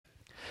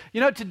You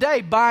know,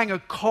 today buying a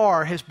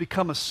car has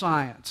become a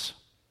science.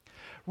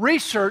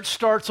 Research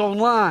starts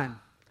online.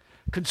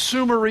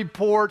 Consumer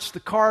Reports, the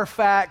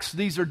Carfax,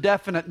 these are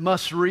definite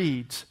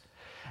must-reads.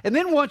 And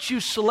then once you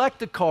select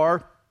the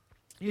car,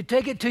 you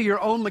take it to your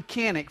own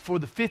mechanic for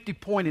the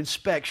 50-point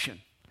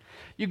inspection.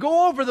 You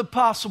go over the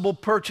possible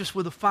purchase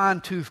with a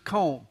fine-tooth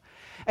comb.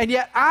 And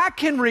yet I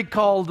can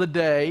recall the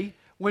day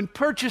when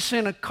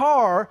purchasing a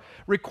car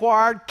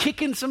required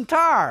kicking some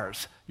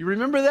tires. You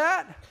remember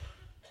that?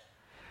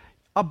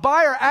 A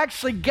buyer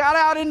actually got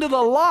out into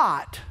the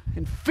lot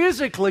and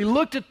physically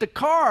looked at the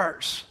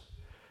cars.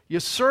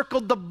 You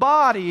circled the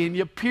body and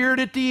you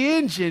peered at the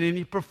engine and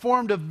you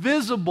performed a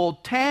visible,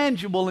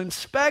 tangible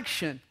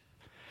inspection.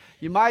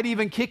 You might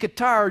even kick a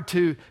tire or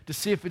two to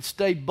see if it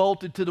stayed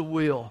bolted to the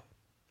wheel.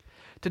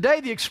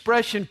 Today, the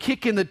expression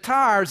kicking the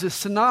tires is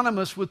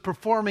synonymous with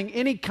performing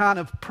any kind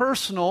of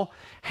personal,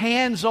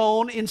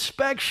 hands-on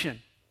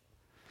inspection.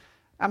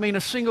 I mean,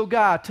 a single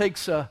guy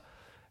takes a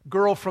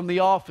girl from the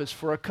office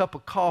for a cup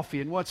of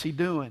coffee, and what's he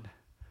doing?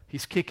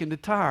 He's kicking the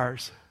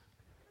tires.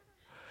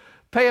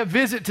 Pay a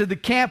visit to the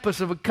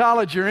campus of a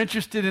college you're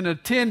interested in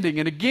attending,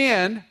 and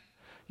again,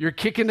 you're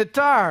kicking the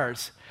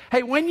tires.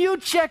 Hey, when you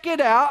check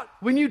it out,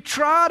 when you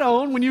try it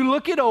on, when you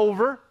look it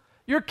over,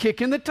 you're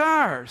kicking the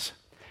tires.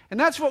 And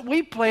that's what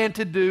we plan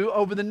to do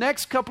over the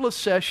next couple of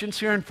sessions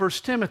here in 1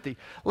 Timothy.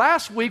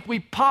 Last week, we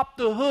popped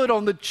the hood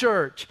on the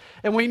church,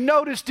 and we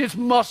noticed its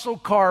muscle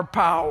car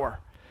power.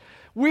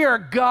 We are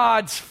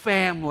God's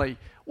family.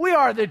 We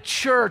are the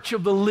church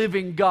of the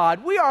living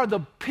God. We are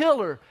the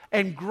pillar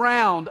and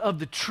ground of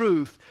the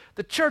truth.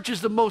 The church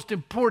is the most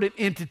important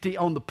entity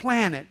on the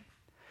planet.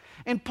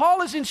 And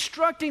Paul is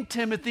instructing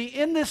Timothy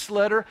in this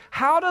letter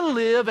how to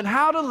live and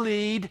how to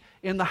lead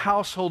in the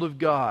household of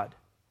God.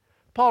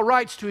 Paul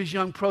writes to his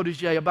young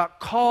protege about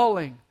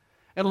calling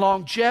and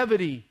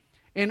longevity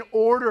and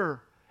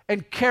order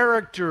and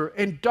character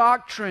and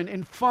doctrine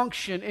and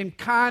function and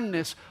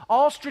kindness,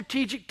 all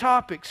strategic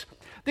topics.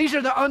 These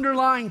are the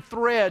underlying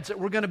threads that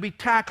we're going to be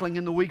tackling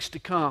in the weeks to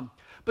come.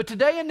 But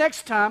today and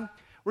next time,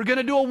 we're going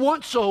to do a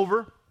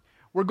once-over.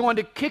 We're going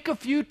to kick a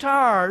few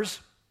tires.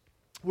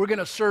 We're going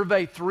to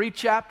survey 3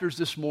 chapters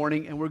this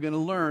morning, and we're going to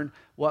learn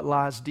what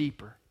lies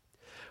deeper.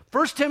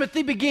 1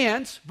 Timothy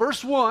begins,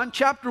 verse 1,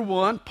 chapter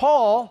 1,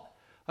 Paul,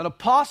 an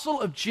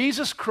apostle of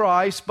Jesus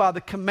Christ, by the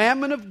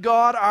commandment of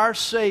God our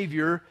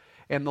Savior,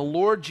 and the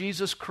Lord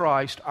Jesus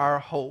Christ our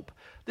hope.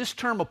 This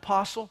term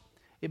apostle,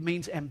 it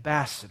means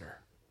ambassador.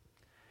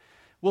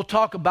 We'll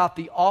talk about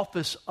the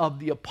office of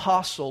the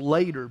apostle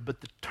later, but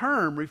the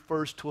term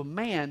refers to a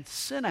man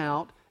sent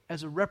out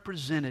as a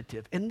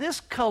representative. And this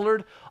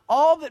colored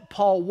all that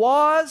Paul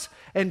was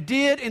and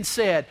did and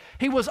said.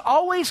 He was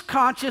always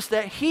conscious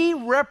that he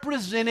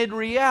represented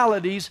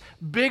realities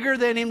bigger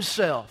than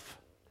himself.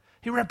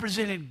 He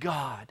represented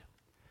God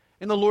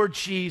and the Lord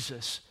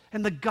Jesus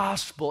and the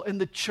gospel and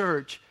the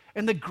church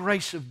and the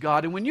grace of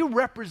God. And when you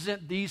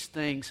represent these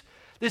things,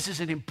 this is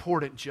an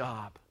important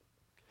job.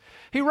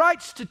 He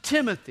writes to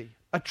Timothy,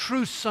 a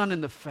true son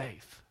in the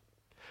faith.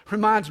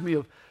 Reminds me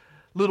of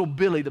little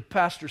Billy, the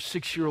pastor's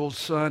 6-year-old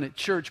son. At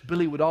church,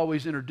 Billy would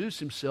always introduce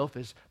himself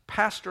as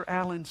Pastor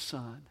Allen's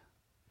son.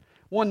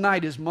 One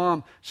night, his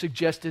mom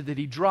suggested that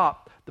he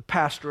drop the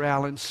Pastor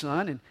Allen's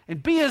son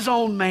and be his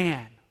own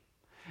man.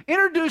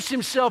 Introduce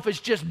himself as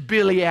just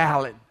Billy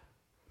Allen.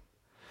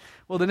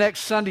 Well, the next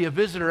Sunday, a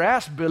visitor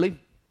asked Billy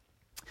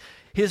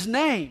his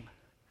name.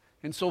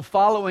 And so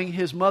following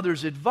his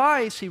mother's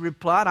advice, he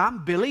replied,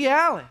 "I'm Billy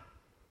Allen."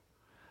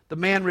 The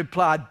man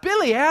replied,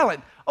 "Billy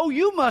Allen? Oh,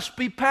 you must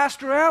be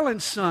Pastor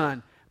Allen's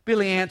son."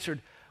 Billy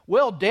answered,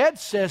 "Well, Dad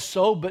says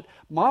so, but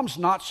Mom's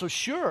not so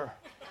sure."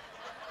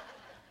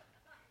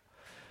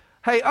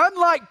 Hey,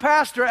 unlike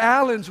Pastor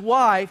Allen's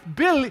wife,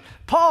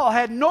 Paul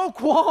had no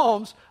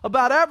qualms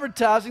about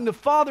advertising the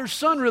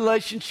father-son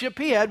relationship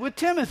he had with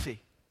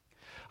Timothy.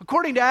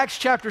 According to Acts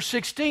chapter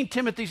 16,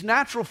 Timothy's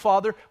natural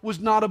father was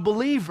not a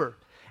believer.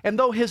 And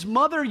though his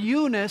mother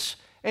Eunice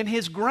and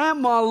his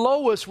grandma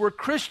Lois were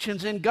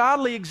Christians and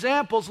godly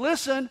examples,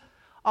 listen,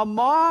 a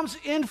mom's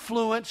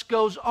influence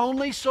goes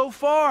only so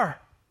far.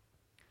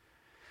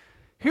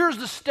 Here's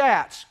the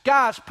stats.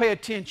 Guys, pay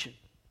attention.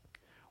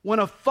 When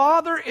a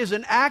father is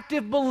an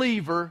active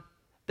believer,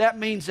 that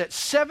means that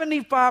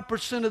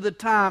 75% of the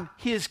time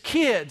his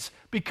kids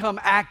become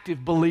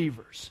active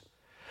believers.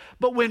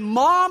 But when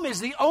mom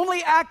is the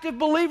only active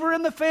believer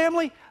in the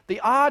family, the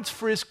odds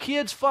for his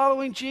kids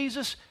following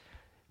Jesus,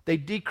 they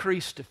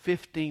decrease to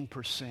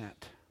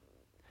 15%.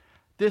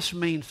 This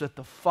means that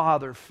the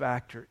father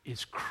factor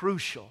is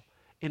crucial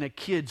in a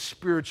kid's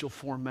spiritual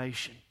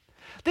formation.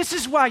 This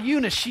is why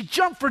Eunice, she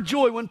jumped for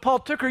joy when Paul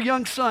took her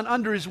young son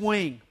under his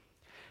wing.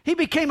 He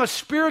became a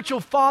spiritual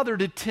father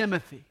to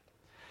Timothy.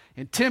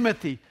 And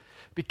Timothy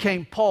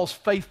became Paul's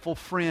faithful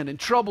friend and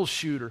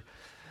troubleshooter.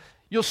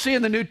 You'll see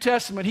in the New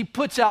Testament, he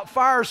puts out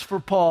fires for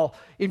Paul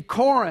in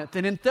Corinth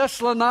and in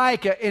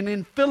Thessalonica and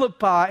in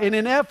Philippi and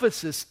in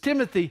Ephesus.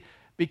 Timothy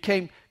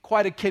became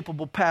quite a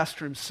capable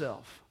pastor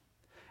himself.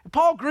 And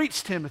Paul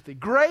greets Timothy,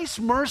 "Grace,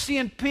 mercy,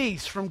 and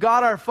peace from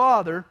God our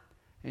Father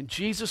and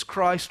Jesus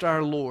Christ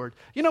our Lord.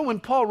 You know, when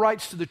Paul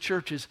writes to the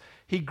churches,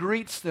 he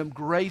greets them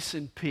grace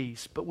and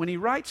peace. But when he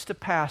writes to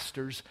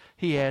pastors,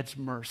 he adds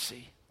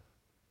mercy.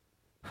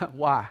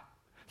 Why?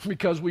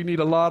 Because we need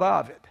a lot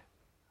of it.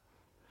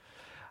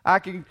 I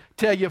can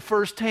tell you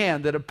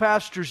firsthand that a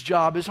pastor's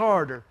job is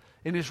harder,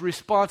 and his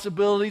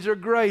responsibilities are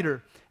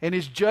greater, and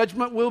his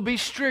judgment will be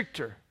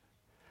stricter.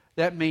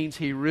 That means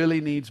he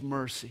really needs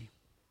mercy.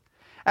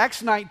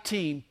 Acts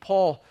 19,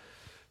 Paul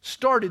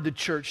started the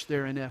church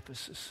there in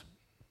Ephesus.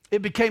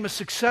 It became a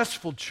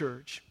successful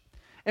church.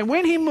 And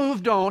when he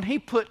moved on, he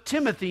put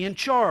Timothy in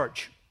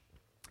charge.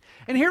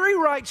 And here he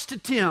writes to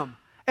Tim,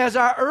 "As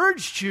I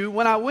urged you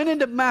when I went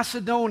into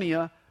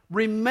Macedonia,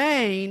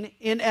 remain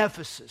in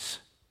Ephesus."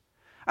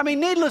 I mean,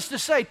 needless to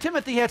say,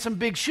 Timothy had some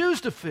big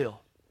shoes to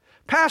fill.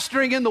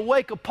 Pastoring in the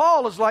wake of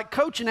Paul is like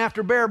coaching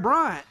after Bear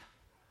Bryant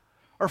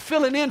or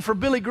filling in for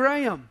Billy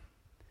Graham.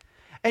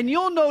 And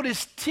you'll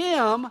notice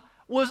Tim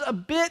was a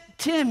bit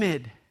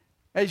timid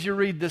as you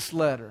read this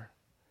letter.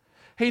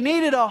 He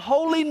needed a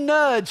holy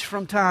nudge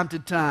from time to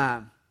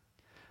time.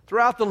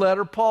 Throughout the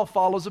letter, Paul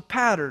follows a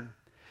pattern.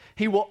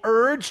 He will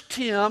urge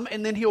Tim,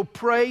 and then he'll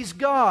praise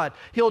God.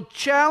 He'll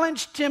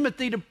challenge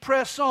Timothy to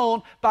press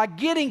on by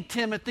getting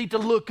Timothy to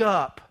look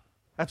up.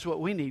 That's what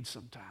we need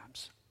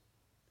sometimes.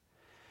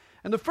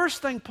 And the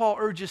first thing Paul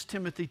urges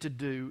Timothy to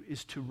do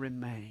is to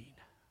remain.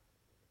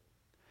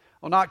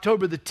 On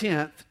October the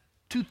 10th,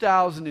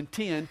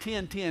 2010,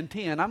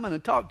 10, I'm going to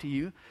talk to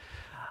you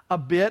a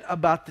bit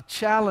about the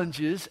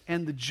challenges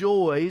and the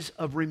joys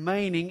of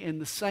remaining in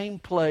the same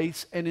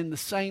place and in the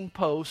same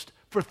post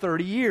for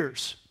 30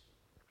 years.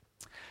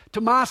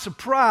 To my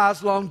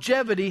surprise,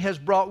 longevity has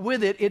brought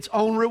with it its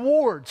own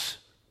rewards.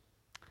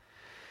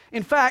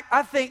 In fact,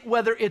 I think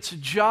whether it's a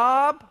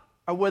job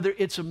or whether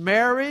it's a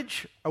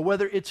marriage or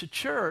whether it's a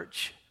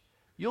church,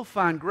 you'll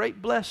find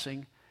great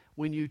blessing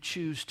when you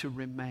choose to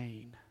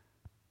remain.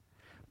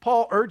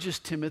 Paul urges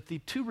Timothy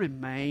to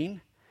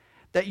remain,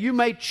 that you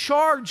may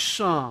charge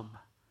some,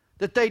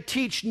 that they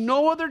teach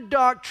no other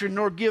doctrine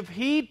nor give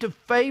heed to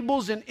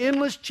fables and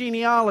endless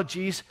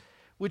genealogies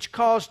which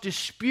cause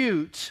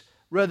disputes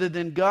rather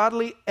than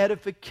godly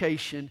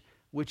edification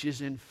which is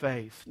in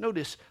faith.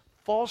 Notice,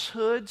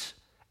 falsehoods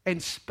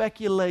and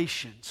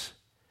speculations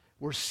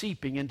were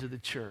seeping into the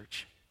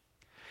church.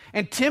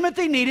 And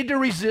Timothy needed to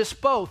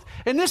resist both.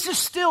 And this is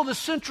still the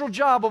central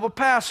job of a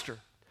pastor.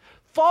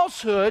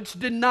 Falsehoods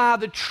deny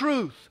the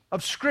truth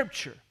of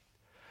Scripture.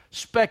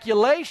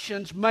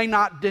 Speculations may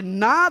not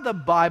deny the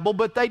Bible,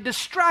 but they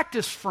distract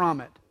us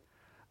from it.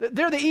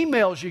 They're the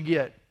emails you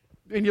get,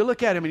 and you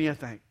look at them and you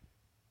think,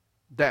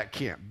 that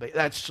can't be.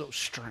 That's so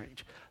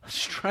strange.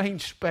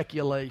 Strange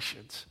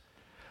speculations.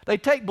 They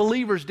take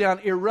believers down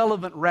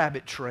irrelevant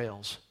rabbit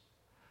trails.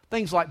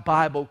 Things like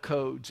Bible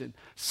codes and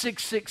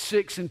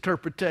 666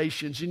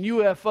 interpretations and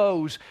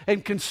UFOs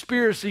and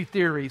conspiracy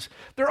theories.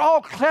 They're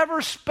all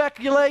clever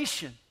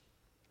speculation,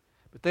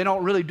 but they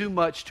don't really do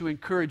much to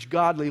encourage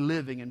godly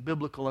living and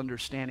biblical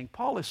understanding.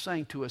 Paul is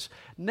saying to us,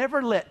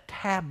 never let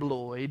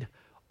tabloid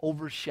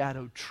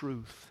overshadow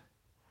truth.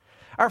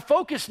 Our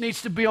focus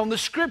needs to be on the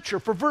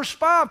Scripture, for verse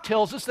 5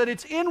 tells us that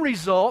its end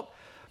result,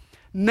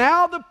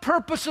 now the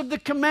purpose of the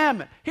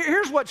commandment.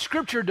 Here's what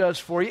Scripture does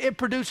for you. It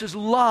produces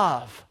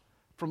love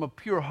from a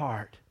pure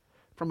heart,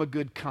 from a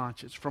good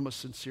conscience, from a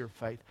sincere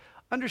faith.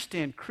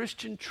 Understand,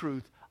 Christian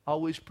truth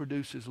always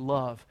produces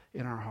love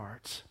in our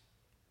hearts.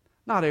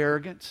 Not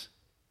arrogance,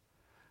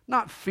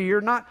 not fear,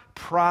 not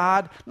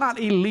pride, not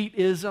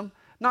elitism,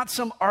 not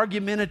some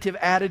argumentative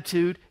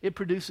attitude. It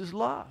produces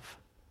love.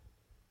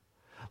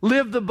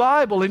 Live the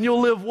Bible and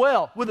you'll live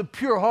well with a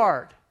pure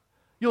heart.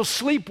 You'll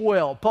sleep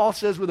well, Paul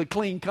says, with a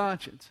clean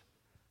conscience.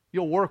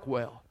 You'll work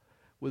well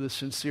with a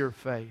sincere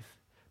faith.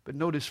 But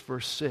notice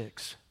verse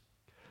 6.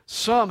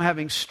 Some,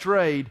 having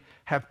strayed,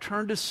 have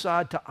turned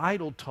aside to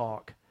idle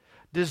talk,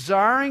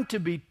 desiring to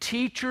be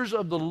teachers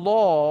of the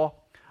law,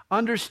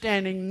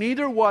 understanding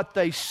neither what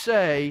they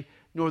say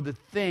nor the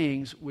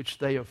things which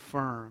they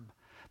affirm.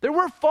 There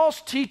were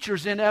false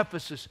teachers in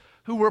Ephesus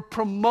who were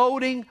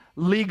promoting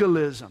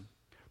legalism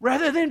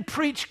rather than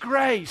preach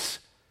grace.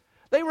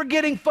 They were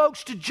getting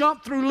folks to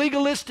jump through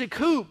legalistic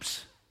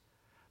hoops.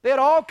 They had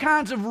all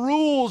kinds of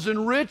rules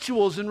and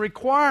rituals and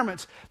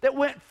requirements that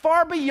went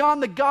far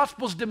beyond the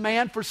gospel's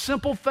demand for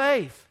simple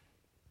faith.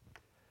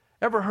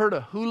 Ever heard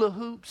of hula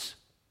hoops?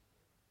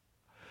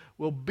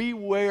 Well,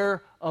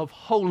 beware of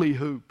holy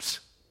hoops.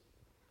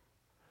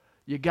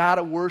 You got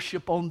to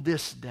worship on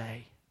this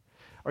day,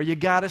 or you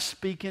got to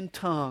speak in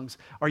tongues,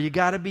 or you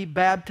got to be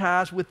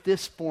baptized with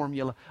this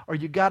formula, or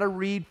you got to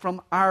read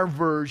from our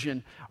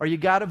version, or you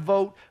got to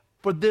vote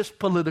for this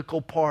political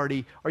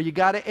party, or you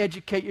got to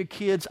educate your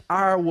kids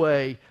our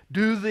way.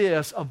 Do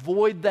this,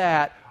 avoid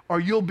that, or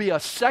you'll be a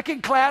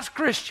second-class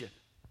Christian.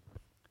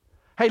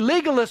 Hey,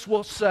 legalists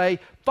will say,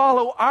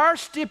 follow our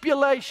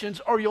stipulations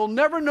or you'll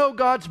never know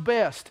God's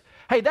best.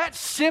 Hey, that's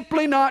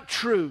simply not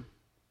true.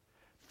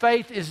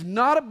 Faith is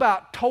not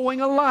about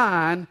towing a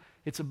line,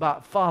 it's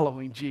about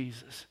following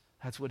Jesus.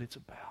 That's what it's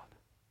about.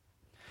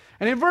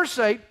 And in verse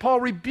 8,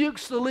 Paul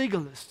rebukes the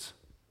legalists.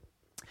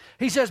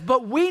 He says,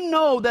 but we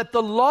know that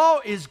the law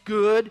is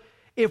good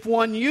if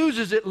one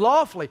uses it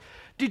lawfully.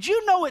 Did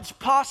you know it's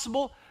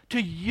possible to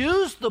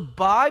use the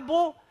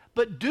Bible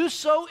but do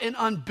so in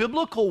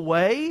unbiblical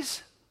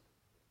ways?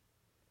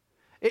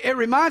 It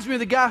reminds me of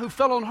the guy who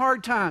fell on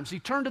hard times. He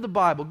turned to the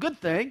Bible. Good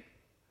thing.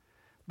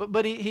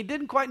 But he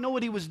didn't quite know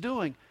what he was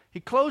doing. He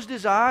closed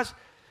his eyes.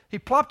 He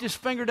plopped his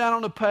finger down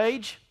on a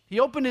page.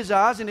 He opened his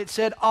eyes and it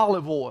said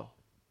olive oil.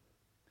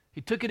 He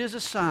took it as a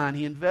sign.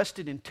 He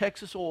invested in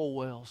Texas oil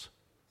wells.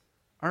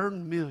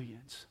 Earned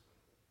millions.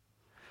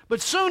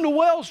 But soon the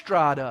wells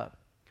dried up.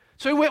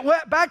 So he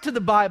went back to the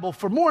Bible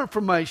for more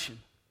information.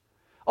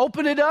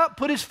 Opened it up,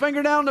 put his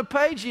finger down on the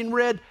page and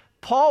read,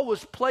 Paul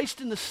was placed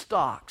in the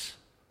stocks.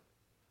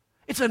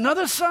 It's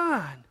another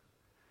sign.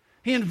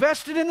 He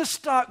invested in the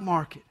stock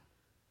market.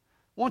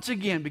 Once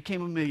again,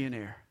 became a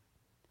millionaire.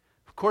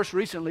 Of course,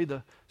 recently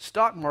the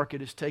stock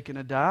market has taken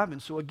a dive,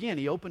 and so again,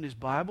 he opened his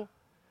Bible.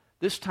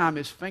 This time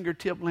his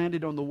fingertip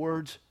landed on the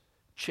words,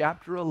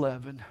 chapter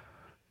 11.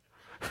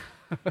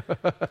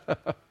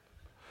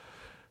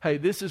 Hey,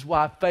 this is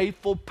why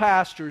faithful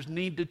pastors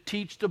need to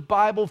teach the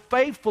Bible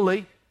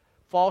faithfully.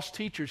 False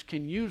teachers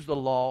can use the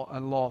law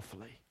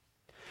unlawfully.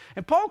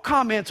 And Paul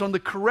comments on the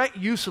correct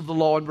use of the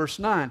law in verse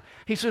 9.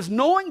 He says,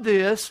 knowing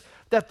this,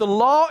 that the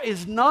law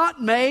is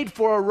not made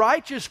for a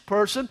righteous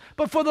person,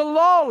 but for the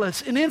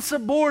lawless and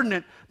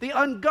insubordinate, the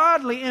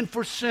ungodly and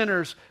for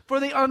sinners,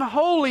 for the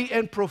unholy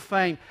and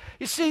profane.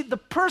 You see, the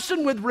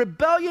person with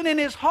rebellion in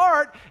his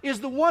heart is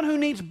the one who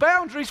needs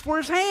boundaries for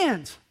his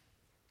hands.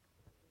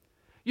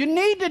 You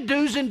need the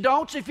do's and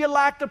don'ts if you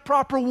lack the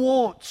proper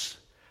wants.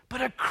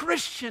 But a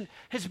Christian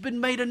has been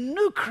made a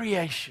new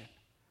creation.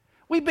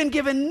 We've been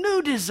given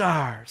new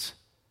desires.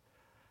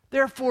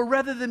 Therefore,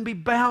 rather than be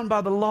bound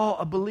by the law,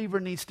 a believer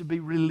needs to be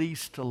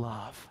released to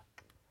love.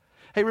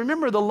 Hey,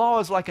 remember the law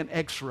is like an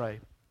x-ray.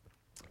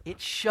 It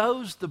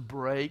shows the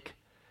break,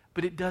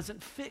 but it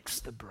doesn't fix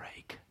the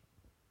break.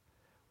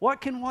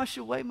 What can wash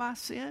away my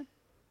sin?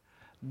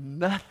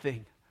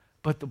 Nothing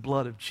but the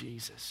blood of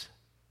Jesus.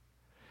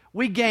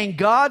 We gain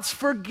God's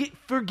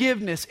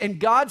forgiveness and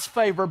God's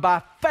favor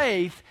by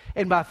faith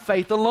and by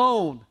faith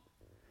alone.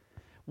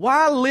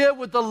 Why live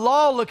with the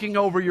law looking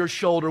over your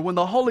shoulder when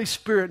the Holy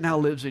Spirit now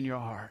lives in your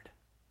heart?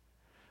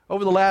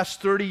 Over the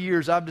last 30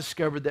 years, I've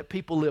discovered that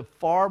people live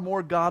far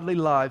more godly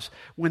lives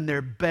when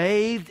they're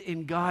bathed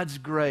in God's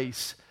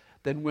grace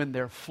than when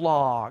they're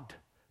flogged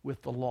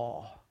with the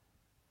law.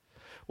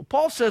 Well,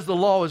 Paul says the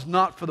law is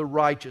not for the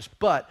righteous,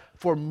 but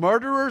for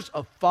murderers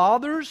of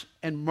fathers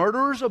and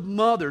murderers of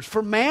mothers,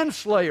 for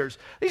manslayers.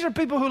 These are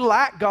people who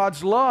lack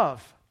God's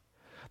love.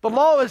 The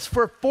law is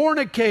for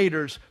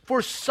fornicators,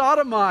 for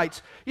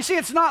sodomites. You see,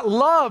 it's not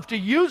love to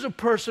use a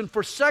person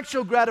for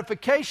sexual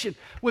gratification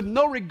with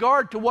no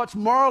regard to what's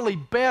morally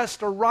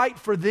best or right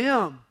for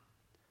them.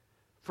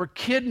 For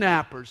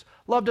kidnappers,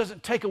 love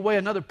doesn't take away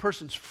another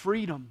person's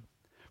freedom.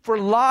 For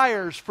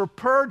liars, for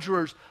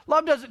perjurers,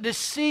 love doesn't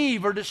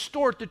deceive or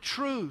distort the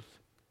truth.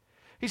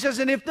 He says,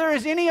 and if there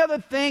is any other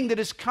thing that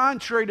is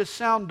contrary to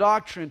sound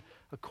doctrine,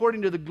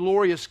 according to the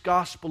glorious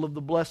gospel of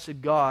the blessed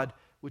God,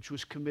 which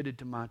was committed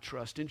to my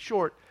trust. In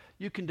short,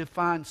 you can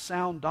define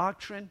sound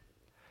doctrine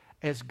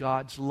as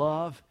God's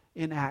love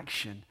in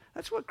action.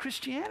 That's what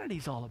Christianity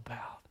is all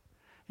about.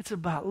 It's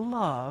about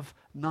love,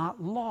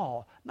 not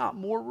law, not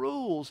more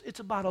rules. It's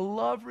about a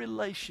love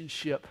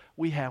relationship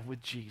we have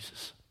with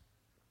Jesus.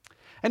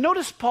 And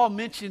notice Paul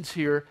mentions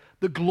here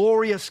the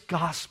glorious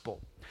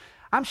gospel.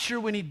 I'm sure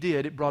when he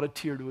did, it brought a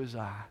tear to his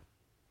eye.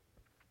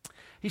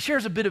 He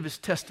shares a bit of his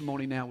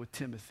testimony now with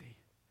Timothy.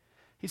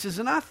 He says,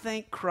 and I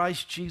thank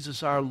Christ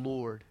Jesus our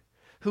Lord,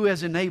 who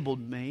has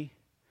enabled me,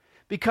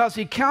 because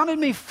he counted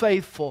me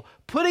faithful,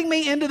 putting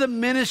me into the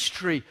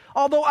ministry,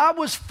 although I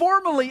was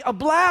formerly a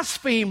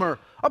blasphemer,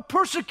 a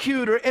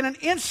persecutor, and an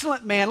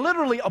insolent man,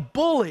 literally a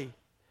bully.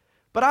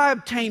 But I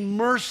obtained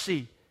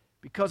mercy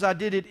because I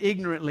did it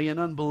ignorantly in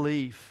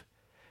unbelief.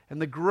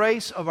 And the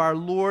grace of our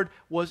Lord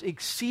was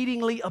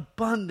exceedingly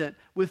abundant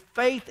with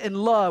faith and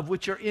love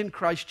which are in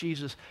Christ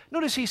Jesus.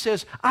 Notice he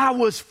says, I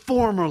was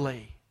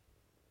formerly.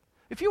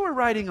 If you were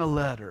writing a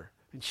letter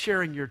and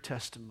sharing your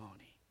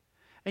testimony,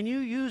 and you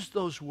used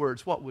those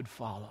words, what would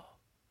follow?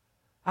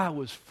 I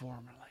was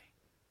formerly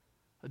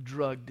a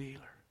drug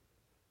dealer,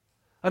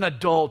 an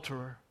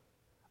adulterer,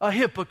 a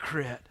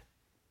hypocrite.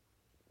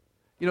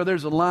 You know,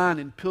 there's a line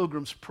in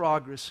Pilgrim's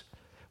Progress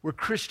where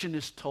Christian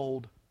is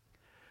told,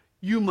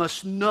 you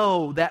must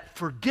know that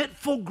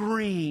Forgetful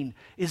Green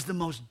is the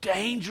most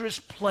dangerous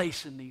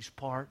place in these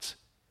parts.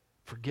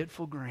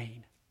 Forgetful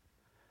Green.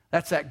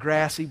 That's that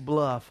grassy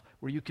bluff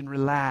where you can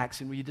relax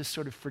and where you just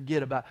sort of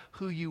forget about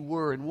who you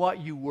were and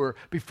what you were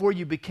before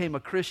you became a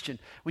Christian.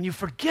 When you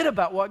forget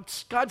about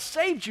what God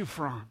saved you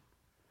from,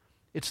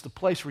 it's the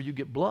place where you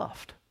get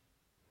bluffed.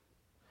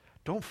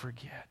 Don't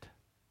forget.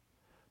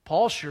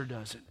 Paul sure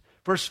doesn't.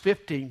 Verse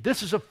 15,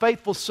 this is a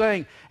faithful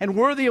saying and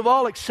worthy of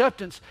all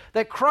acceptance,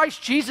 that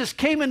Christ Jesus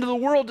came into the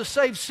world to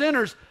save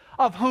sinners,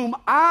 of whom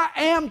I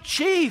am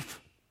chief.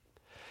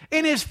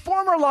 In his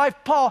former life,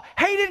 Paul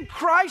hated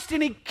Christ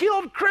and he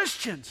killed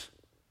Christians.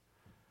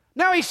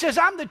 Now he says,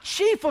 I'm the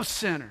chief of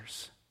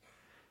sinners.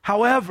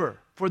 However,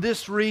 for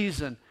this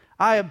reason,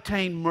 I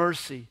obtained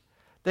mercy,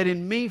 that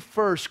in me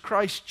first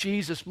Christ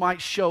Jesus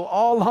might show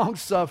all long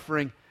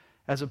suffering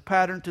as a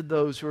pattern to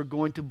those who are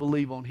going to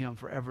believe on him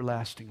for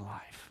everlasting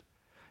life.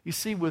 You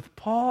see, with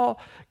Paul,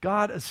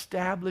 God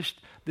established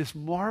this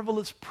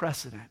marvelous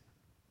precedent.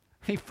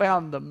 He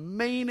found the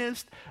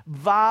meanest,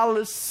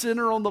 vilest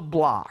sinner on the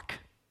block.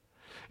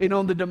 And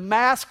on the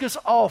Damascus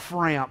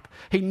off-ramp,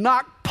 he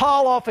knocked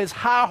Paul off his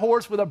high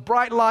horse with a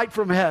bright light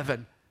from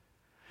heaven.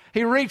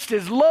 He reached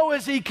as low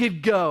as he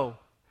could go.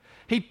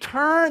 He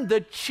turned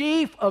the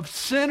chief of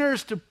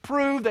sinners to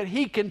prove that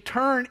he can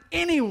turn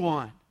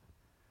anyone.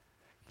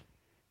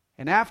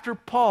 And after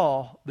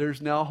Paul,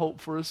 there's now hope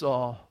for us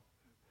all.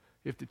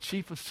 If the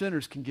chief of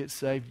sinners can get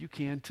saved, you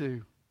can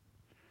too.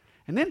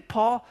 And then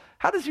Paul,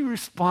 how does he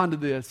respond to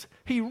this?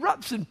 He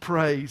erupts in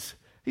praise.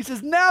 He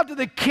says, now to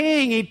the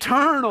King,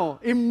 eternal,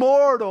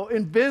 immortal,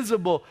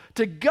 invisible,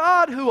 to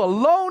God who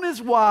alone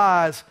is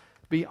wise,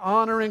 be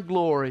honor and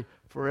glory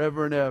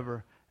forever and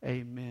ever.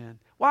 Amen.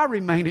 Why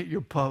remain at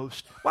your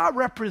post? Why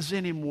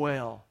represent him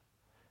well?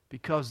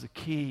 Because the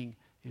King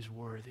is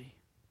worthy.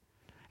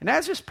 And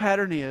as his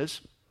pattern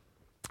is,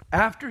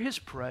 after his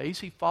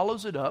praise, he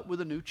follows it up with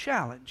a new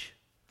challenge.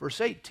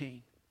 Verse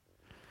 18.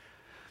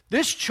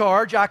 This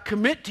charge I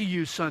commit to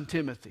you, son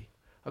Timothy,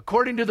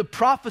 according to the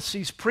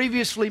prophecies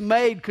previously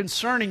made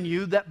concerning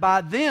you, that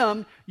by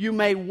them you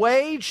may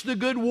wage the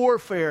good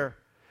warfare,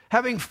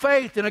 having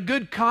faith and a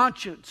good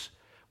conscience,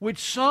 which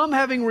some,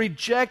 having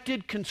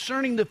rejected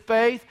concerning the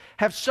faith,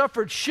 have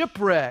suffered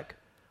shipwreck,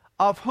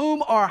 of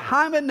whom are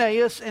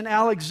Hymenaeus and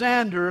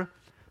Alexander,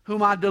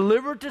 whom I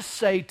delivered to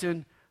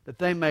Satan, that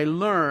they may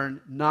learn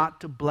not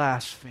to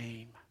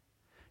blaspheme.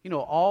 You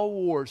know, all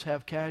wars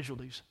have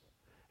casualties,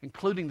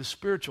 including the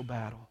spiritual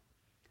battle.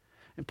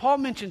 And Paul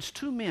mentions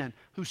two men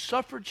who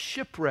suffered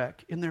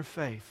shipwreck in their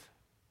faith.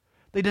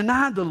 They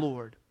denied the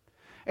Lord.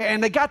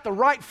 And they got the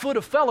right foot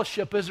of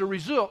fellowship as a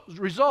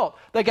result.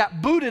 They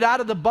got booted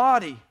out of the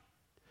body.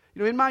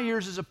 You know, in my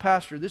years as a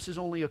pastor, this has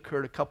only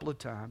occurred a couple of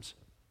times.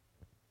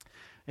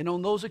 And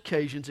on those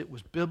occasions, it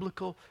was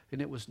biblical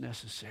and it was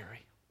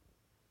necessary.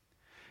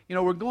 You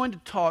know, we're going to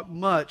talk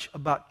much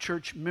about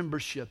church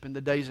membership in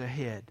the days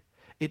ahead.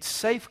 Its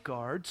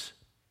safeguards,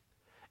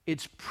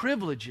 its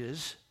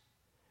privileges,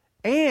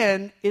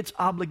 and its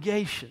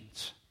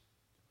obligations.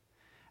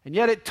 And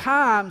yet at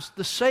times,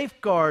 the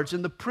safeguards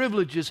and the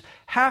privileges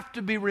have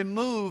to be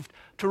removed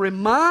to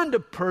remind a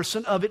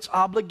person of its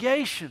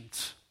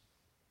obligations.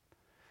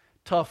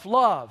 Tough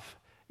love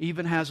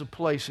even has a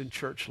place in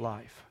church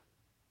life.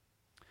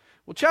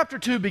 Well, chapter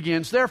 2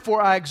 begins,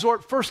 therefore I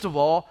exhort first of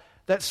all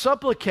that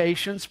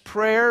supplications,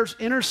 prayers,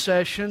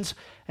 intercessions,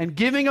 and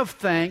giving of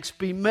thanks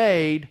be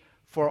made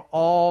for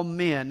all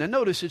men. Now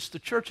notice it's the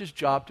church's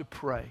job to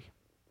pray.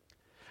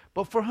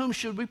 But for whom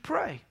should we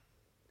pray?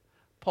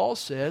 Paul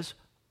says,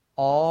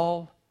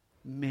 all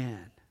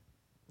men.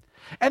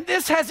 And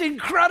this has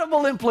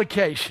incredible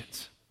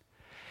implications.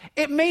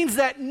 It means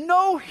that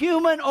no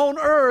human on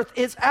earth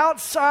is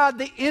outside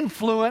the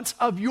influence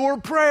of your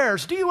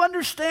prayers. Do you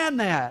understand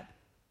that?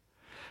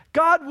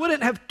 God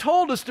wouldn't have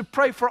told us to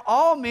pray for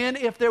all men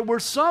if there were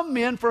some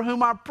men for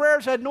whom our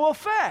prayers had no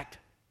effect.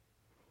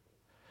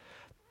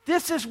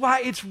 This is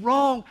why it's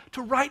wrong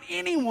to write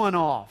anyone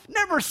off.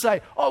 Never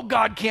say, oh,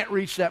 God can't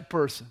reach that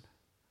person.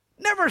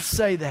 Never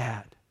say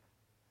that.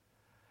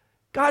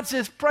 God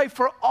says, pray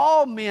for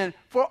all men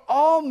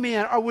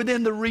are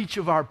within the reach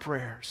of our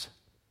prayers.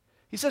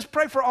 He says,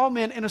 pray for all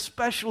men, and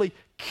especially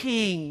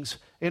kings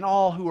and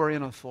all who are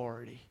in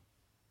authority.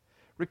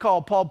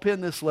 Recall, Paul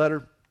penned this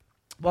letter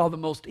while the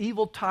most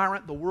evil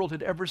tyrant the world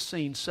had ever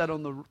seen sat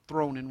on the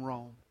throne in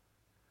Rome.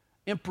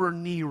 Emperor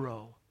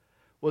Nero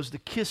was the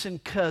kissing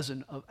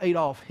cousin of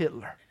Adolf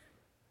Hitler.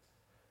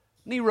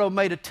 Nero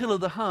made Attila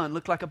the Hun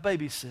look like a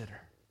babysitter.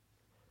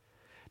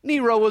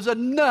 Nero was a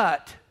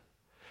nut,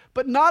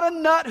 but not a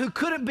nut who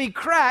couldn't be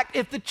cracked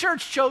if the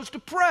church chose to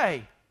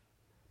pray.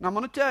 Now I'm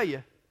going to tell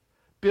you,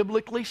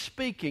 biblically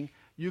speaking,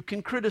 you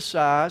can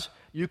criticize,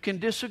 you can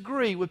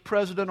disagree with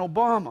President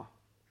Obama,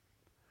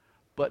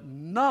 but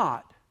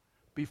not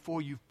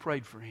before you've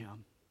prayed for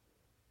him.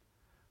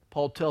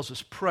 Paul tells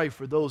us pray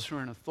for those who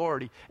are in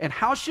authority. And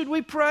how should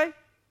we pray?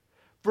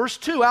 Verse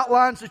 2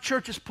 outlines the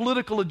church's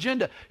political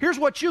agenda. Here's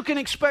what you can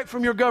expect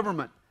from your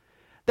government.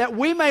 That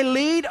we may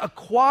lead a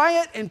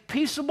quiet and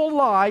peaceable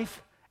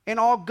life in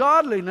all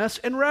godliness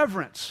and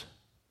reverence.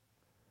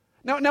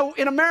 Now,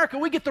 in America,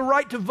 we get the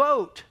right to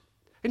vote,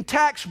 and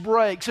tax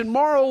breaks, and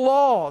moral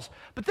laws,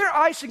 but they're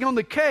icing on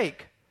the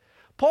cake.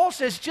 Paul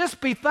says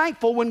just be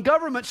thankful when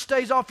government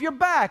stays off your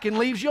back and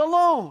leaves you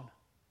alone.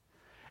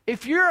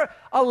 If you're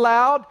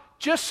allowed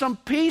just some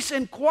peace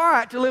and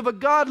quiet to live a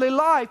godly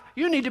life,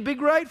 you need to be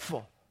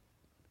grateful.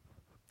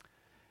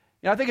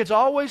 I think it's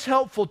always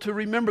helpful to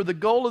remember the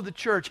goal of the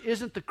church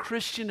isn't the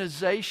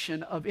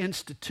Christianization of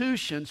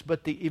institutions,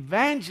 but the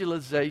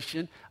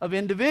evangelization of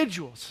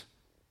individuals.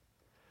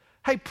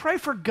 Hey, pray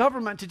for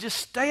government to just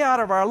stay out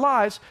of our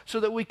lives so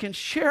that we can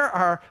share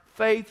our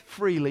faith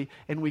freely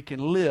and we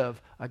can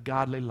live a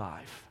godly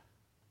life.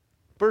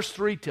 Verse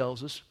 3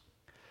 tells us,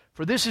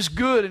 "For this is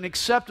good and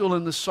acceptable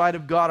in the sight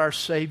of God our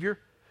Savior,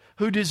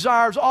 who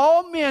desires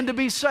all men to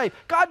be saved."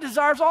 God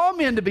desires all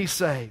men to be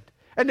saved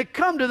and to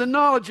come to the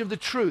knowledge of the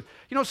truth.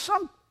 You know,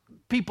 some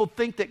people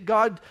think that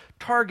God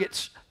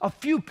targets a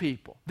few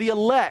people, the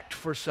elect,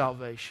 for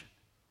salvation.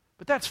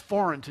 But that's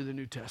foreign to the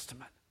New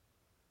Testament.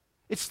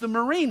 It's the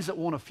Marines that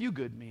want a few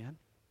good men.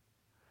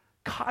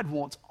 God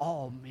wants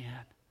all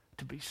men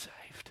to be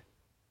saved.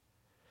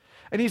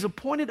 And He's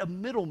appointed a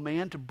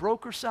middleman to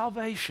broker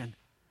salvation.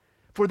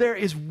 For there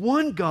is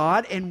one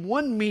God and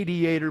one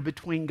mediator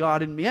between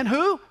God and men.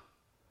 Who?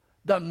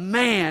 The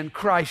man,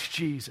 Christ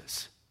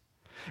Jesus.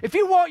 If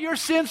you want your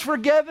sins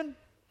forgiven,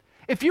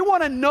 if you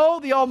want to know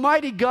the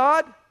Almighty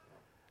God,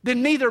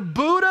 then neither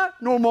Buddha,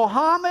 nor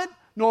Muhammad,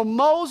 nor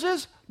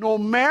Moses, nor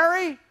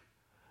Mary,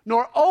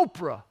 nor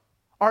Oprah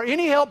are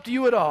any help to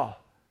you at all.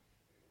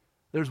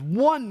 There's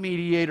one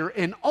mediator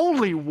and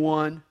only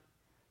one.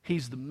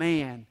 He's the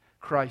man,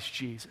 Christ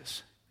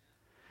Jesus.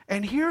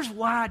 And here's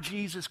why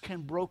Jesus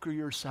can broker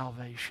your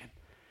salvation.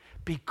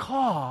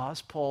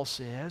 Because, Paul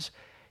says,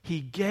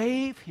 He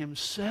gave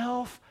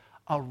Himself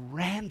a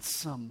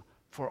ransom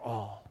for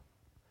all.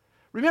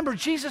 Remember,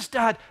 Jesus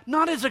died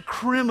not as a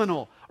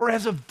criminal or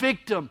as a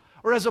victim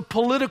or as a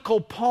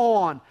political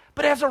pawn,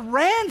 but as a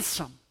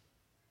ransom.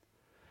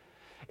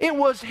 It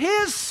was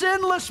His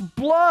sinless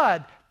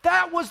blood.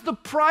 That was the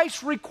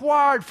price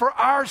required for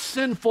our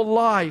sinful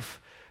life.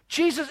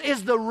 Jesus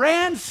is the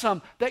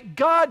ransom that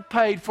God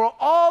paid for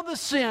all the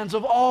sins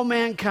of all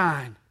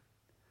mankind.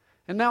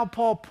 And now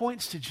Paul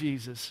points to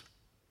Jesus.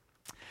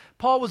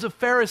 Paul was a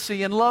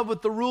Pharisee in love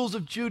with the rules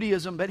of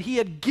Judaism, but he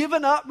had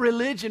given up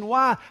religion.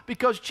 Why?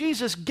 Because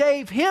Jesus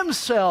gave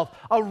Himself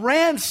a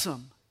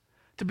ransom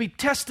to be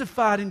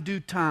testified in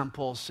due time,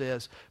 Paul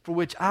says, for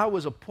which I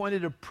was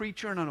appointed a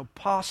preacher and an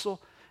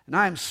apostle, and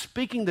I am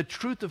speaking the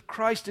truth of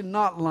Christ and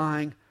not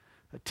lying,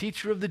 a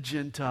teacher of the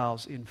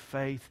Gentiles in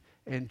faith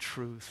and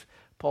truth.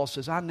 Paul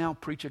says, I now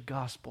preach a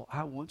gospel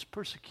I once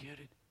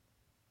persecuted.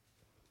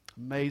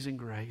 Amazing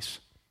grace.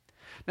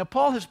 Now,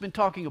 Paul has been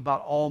talking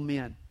about all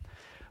men.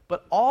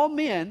 But all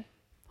men,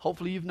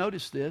 hopefully you've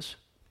noticed this,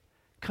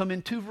 come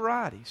in two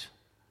varieties,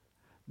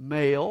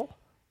 male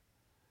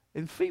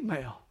and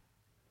female.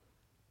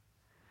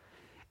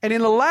 And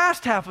in the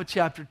last half of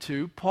chapter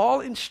 2,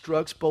 Paul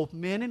instructs both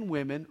men and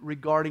women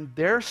regarding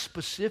their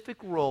specific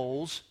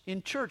roles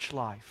in church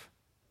life.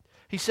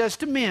 He says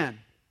to men,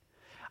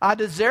 I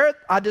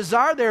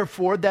desire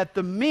therefore that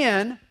the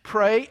men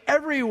pray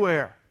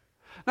everywhere.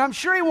 Now I'm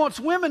sure he wants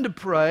women to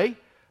pray,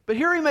 but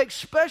here he makes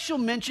special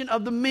mention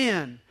of the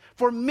men.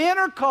 For men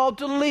are called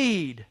to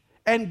lead,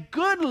 and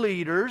good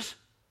leaders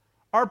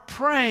are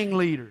praying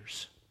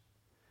leaders.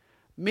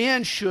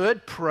 Men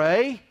should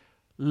pray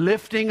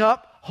lifting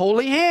up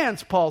holy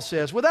hands, Paul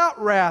says,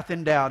 without wrath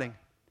and doubting.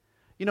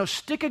 You know,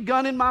 stick a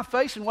gun in my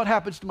face and what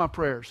happens to my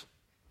prayers?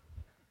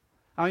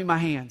 I mean my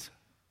hands.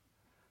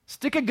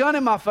 Stick a gun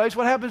in my face,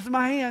 what happens to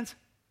my hands?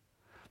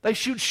 They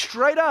shoot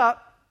straight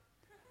up.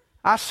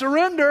 I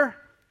surrender.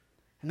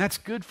 And that's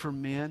good for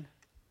men.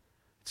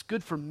 It's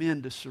good for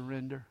men to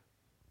surrender.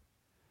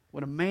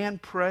 When a man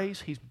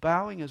prays, he's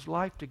bowing his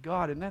life to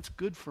God, and that's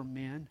good for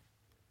men.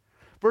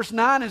 Verse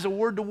 9 is a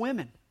word to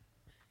women.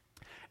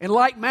 In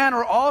like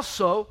manner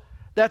also,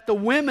 that the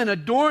women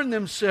adorn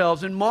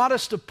themselves in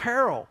modest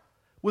apparel,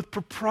 with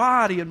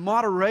propriety and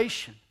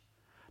moderation,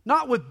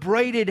 not with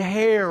braided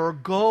hair or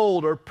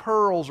gold or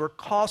pearls or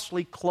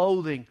costly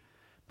clothing,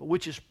 but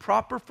which is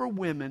proper for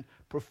women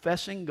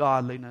professing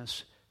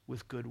godliness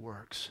with good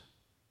works.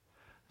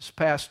 This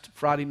past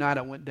Friday night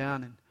I went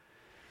down and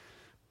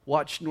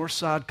watched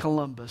Northside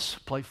Columbus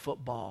play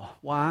football.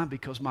 Why?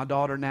 Because my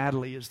daughter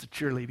Natalie is the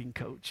cheerleading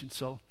coach. And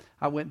so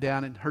I went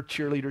down and her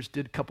cheerleaders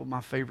did a couple of my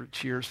favorite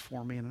cheers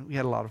for me, and we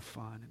had a lot of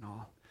fun and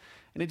all.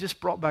 And it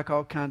just brought back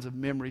all kinds of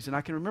memories. And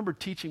I can remember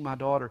teaching my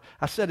daughter,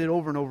 I said it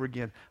over and over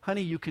again,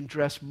 honey, you can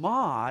dress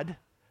mod,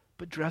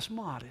 but dress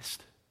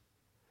modest.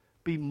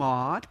 Be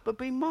mod, but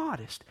be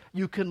modest.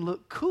 You can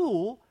look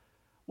cool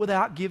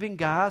without giving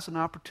guys an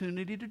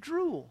opportunity to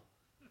drool.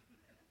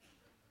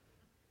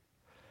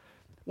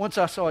 Once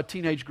I saw a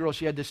teenage girl,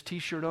 she had this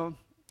t-shirt on.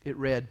 It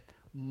read,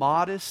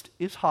 modest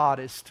is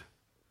hottest.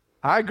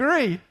 I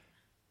agree.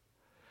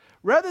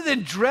 Rather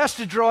than dress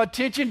to draw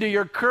attention to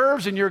your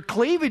curves and your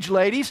cleavage,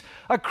 ladies,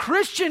 a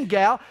Christian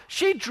gal,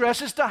 she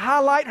dresses to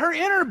highlight her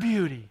inner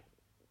beauty,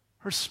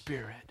 her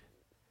spirit.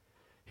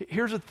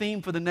 Here's a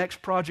theme for the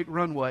next Project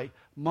Runway.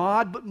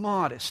 Mod but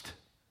modest.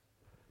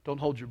 Don't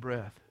hold your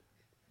breath.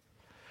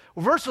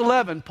 Well, verse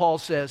 11, Paul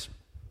says,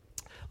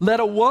 let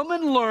a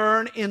woman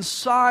learn in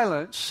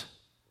silence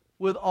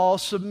with all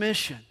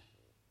submission.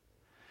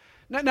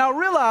 Now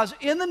realize,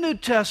 in the New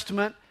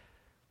Testament,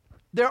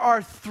 there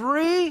are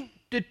three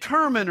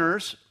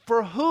determiners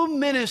for who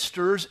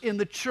ministers in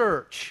the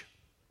church.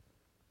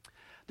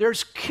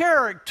 There's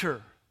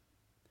character,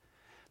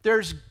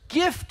 there's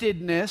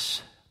giftedness,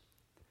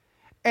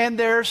 and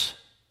there's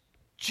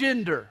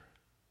gender.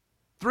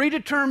 Three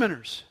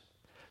determiners.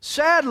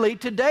 Sadly,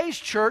 today's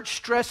church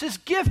stresses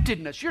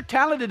giftedness. You're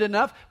talented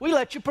enough, we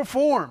let you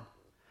perform.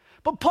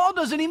 But Paul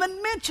doesn't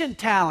even mention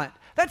talent.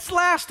 That's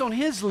last on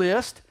his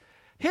list.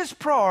 His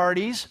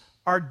priorities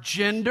are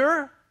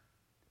gender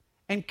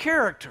and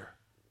character.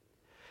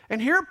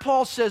 And here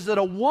Paul says that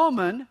a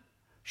woman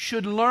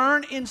should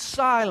learn in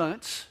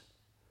silence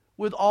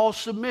with all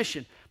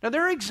submission. Now,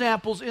 there are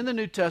examples in the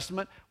New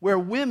Testament where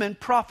women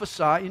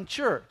prophesy in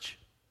church.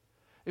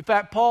 In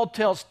fact, Paul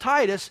tells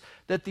Titus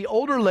that the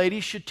older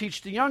ladies should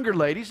teach the younger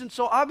ladies, and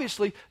so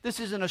obviously this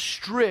isn't a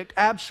strict,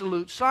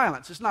 absolute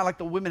silence. It's not like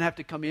the women have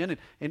to come in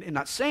and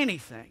not say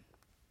anything.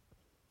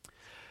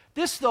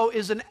 This, though,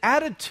 is an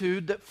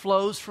attitude that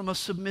flows from a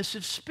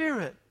submissive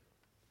spirit.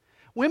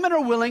 Women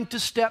are willing to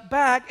step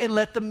back and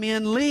let the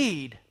men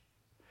lead.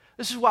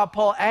 This is why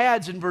Paul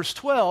adds in verse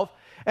 12,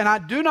 "And I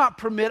do not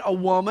permit a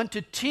woman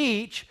to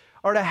teach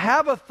or to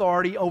have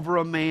authority over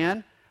a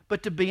man,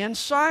 but to be in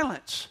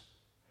silence."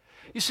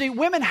 You see,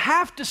 women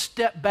have to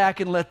step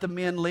back and let the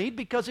men lead,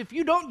 because if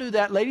you don't do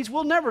that, ladies,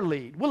 we'll never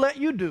lead. We'll let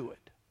you do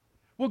it.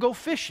 We'll go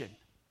fishing.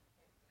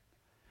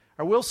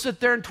 Or we'll sit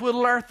there and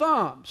twiddle our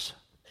thumbs.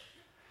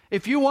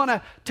 If you want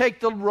to take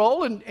the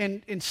role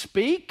and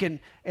speak and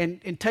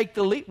take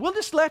the lead, we'll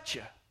just let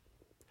you.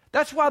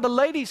 That's why the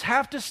ladies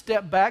have to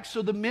step back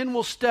so the men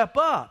will step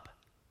up.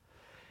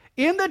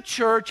 In the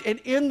church and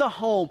in the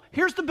home,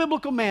 here's the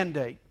biblical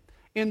mandate.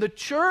 In the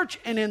church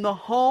and in the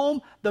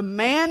home, the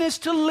man is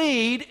to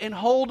lead and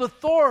hold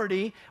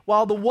authority,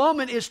 while the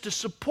woman is to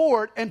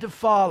support and to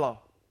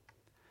follow.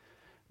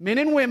 Men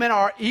and women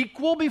are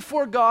equal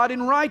before God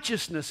in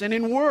righteousness and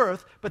in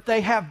worth, but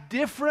they have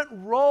different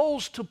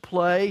roles to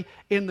play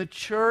in the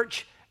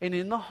church and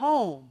in the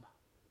home.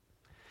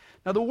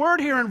 Now, the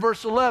word here in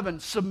verse 11,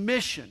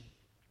 submission,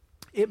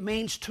 it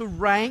means to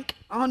rank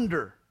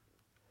under.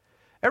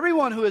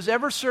 Everyone who has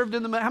ever served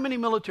in the... How many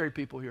military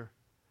people here?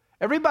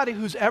 Everybody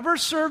who's ever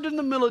served in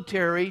the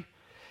military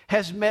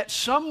has met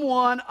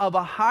someone of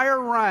a higher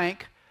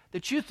rank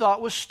that you thought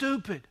was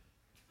stupid.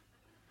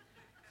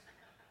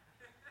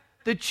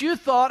 That you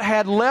thought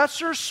had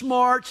lesser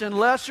smarts and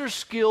lesser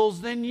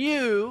skills than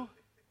you,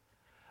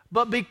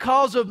 but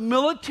because of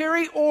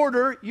military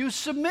order, you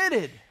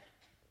submitted.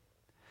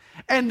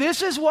 And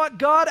this is what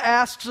God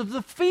asks of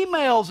the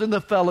females in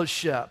the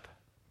fellowship.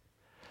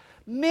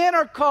 Men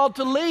are called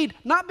to lead,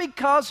 not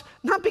because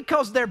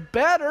they're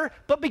better,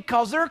 but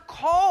because they're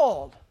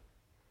called.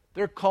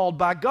 They're called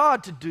by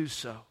God to do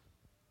so.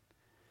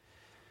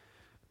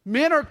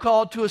 Men are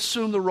called to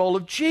assume the role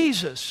of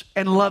Jesus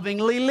and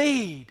lovingly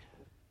lead.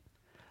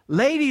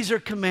 Ladies are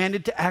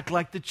commanded to act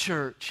like the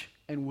church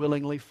and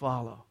willingly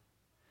follow.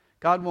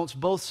 God wants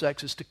both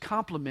sexes to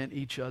complement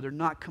each other,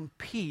 not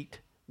compete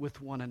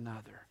with one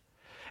another.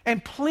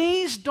 And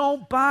please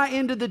don't buy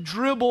into the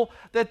dribble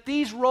that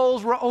these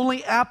roles were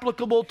only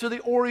applicable to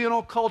the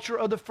Oriental culture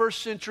of the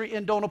first century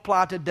and don't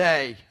apply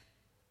today.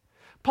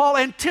 Paul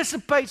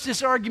anticipates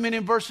this argument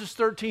in verses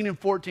 13 and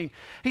 14.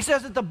 He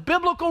says that the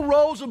biblical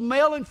roles of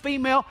male and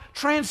female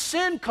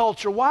transcend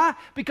culture. Why?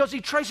 Because he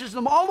traces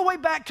them all the way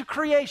back to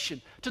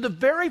creation, to the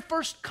very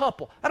first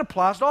couple. That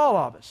applies to all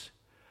of us.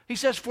 He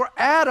says, "For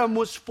Adam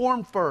was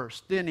formed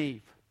first, then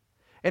Eve.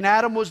 And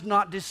Adam was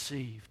not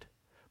deceived.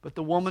 But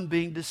the woman,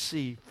 being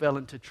deceived, fell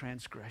into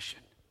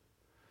transgression.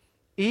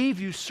 Eve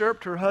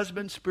usurped her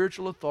husband's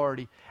spiritual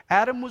authority.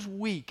 Adam was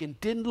weak and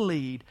didn't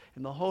lead,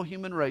 and the whole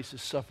human race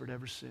has suffered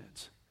ever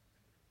since."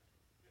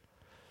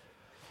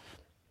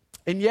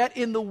 And yet,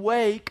 in the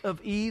wake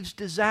of Eve's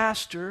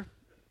disaster,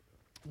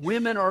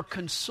 women are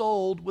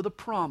consoled with a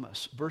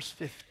promise. Verse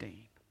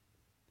 15.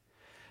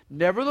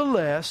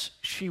 "Nevertheless,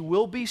 she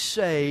will be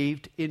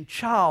saved in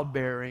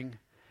childbearing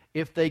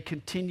if they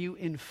continue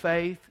in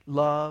faith,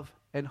 love,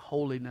 and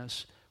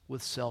holiness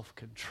with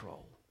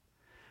self-control."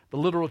 The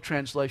literal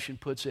translation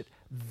puts it,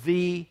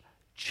 the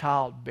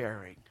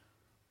childbearing.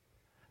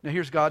 Now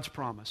here's God's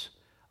promise.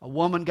 A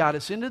woman got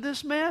us into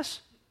this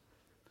mess,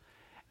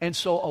 and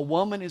so a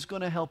woman is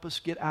going to help us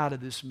get out of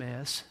this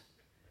mess.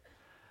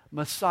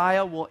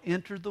 Messiah will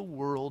enter the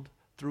world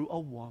through a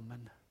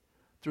woman,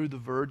 through the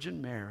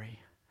Virgin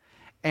Mary.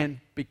 And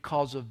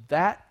because of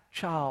that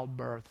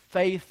childbirth,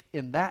 faith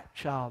in that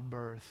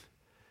childbirth,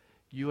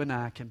 you and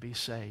I can be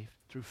saved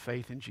through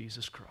faith in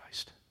Jesus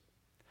Christ.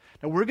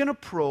 Now we're going to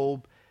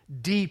probe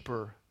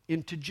deeper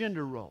into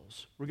gender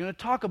roles. We're going to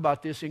talk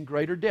about this in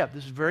greater depth.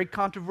 This is very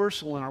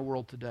controversial in our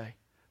world today.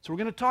 So we're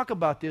going to talk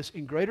about this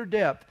in greater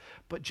depth,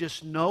 but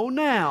just know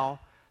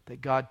now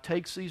that God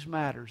takes these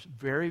matters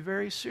very,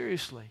 very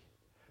seriously,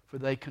 for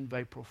they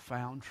convey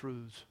profound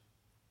truths.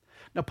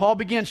 Now Paul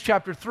begins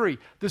chapter 3.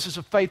 This is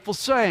a faithful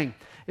saying.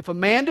 "If a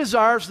man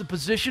desires the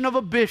position of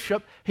a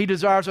bishop, he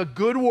desires a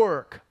good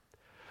work."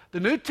 The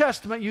New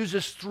Testament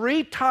uses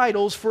 3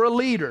 titles for a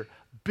leader: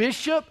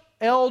 bishop,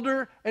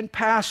 elder, and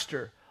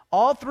pastor.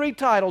 All 3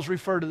 titles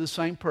refer to the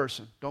same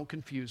person. Don't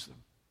confuse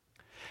them.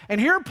 And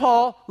here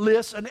Paul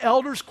lists an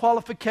elder's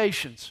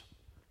qualifications.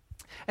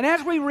 And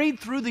as we read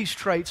through these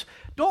traits,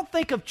 don't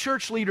think of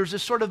church leaders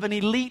as sort of an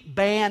elite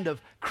band of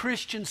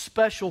Christian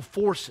special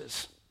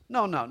forces.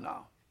 No, no,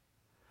 no.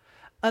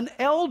 An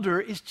elder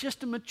is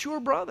just a mature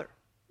brother.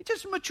 He's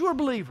just a mature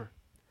believer.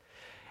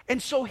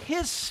 And so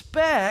his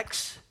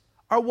specs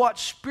are what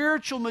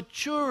spiritual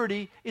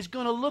maturity is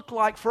going to look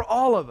like for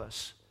all of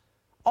us.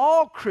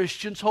 All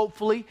Christians,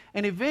 hopefully,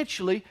 and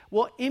eventually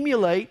will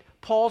emulate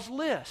Paul's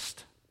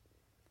list.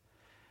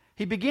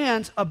 He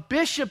begins, a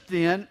bishop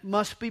then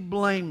must be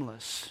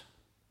blameless.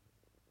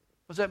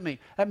 What does that mean?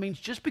 That means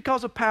just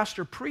because a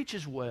pastor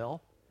preaches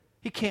well,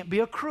 he can't be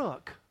a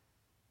crook.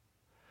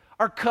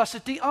 Or cuss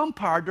at the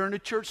umpire during the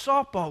church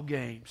softball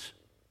games.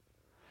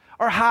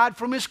 Or hide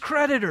from his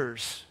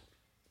creditors.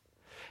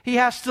 He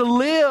has to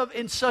live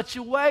in such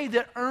a way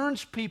that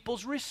earns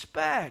people's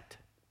respect.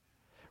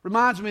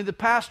 Reminds me of the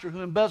pastor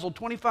who embezzled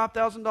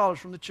 $25,000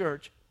 from the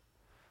church.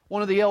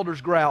 One of the elders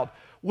growled,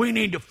 "We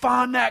need to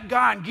find that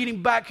guy and get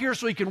him back here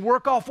so he can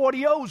work off what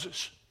he owes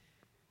us."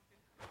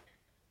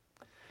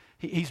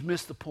 He's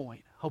missed the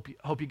point. Hope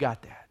you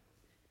got that.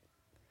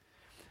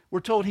 We're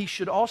told he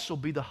should also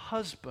be the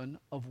husband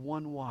of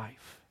one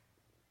wife.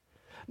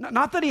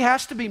 Not that he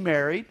has to be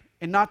married,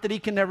 and not that he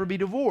can never be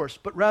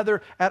divorced, but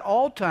rather at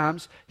all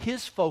times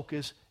his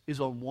focus is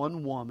on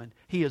one woman.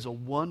 He is a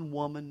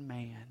one-woman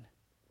man.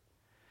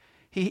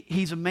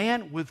 He's a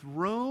man with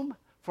room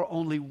for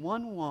only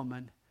one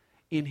woman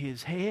in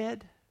his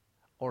head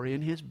or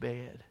in his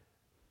bed.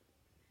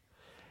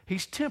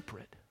 He's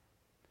temperate.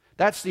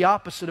 That's the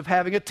opposite of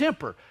having a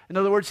temper. In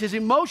other words, his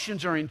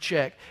emotions are in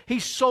check.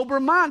 He's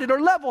sober-minded or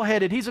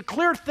level-headed. He's a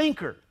clear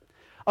thinker,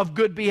 of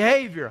good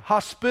behavior,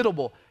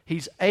 hospitable.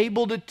 He's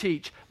able to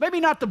teach. Maybe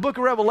not the book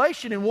of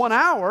Revelation in 1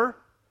 hour,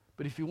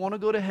 but if you want to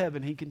go to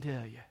heaven, he can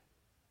tell you.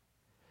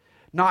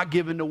 Not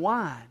given to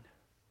wine.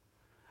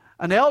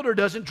 An elder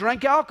doesn't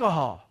drink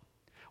alcohol.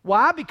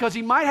 Why? Because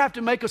he might have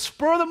to make a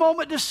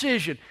spur-of-the-moment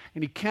decision,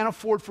 and he can't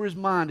afford for his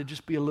mind to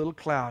just be a little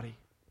cloudy.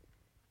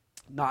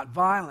 Not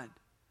violent.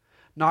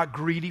 Not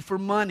greedy for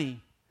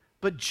money,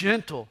 but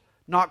gentle,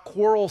 not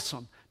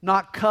quarrelsome,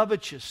 not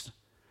covetous.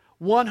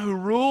 One who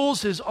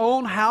rules his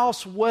own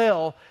house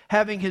well,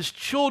 having his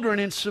children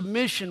in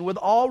submission with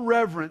all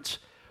reverence.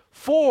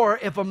 For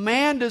if a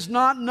man does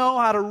not know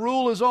how to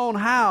rule his own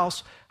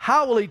house,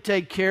 how will he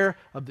take care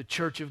of the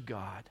church of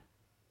God?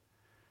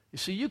 You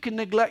see, you can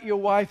neglect your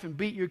wife and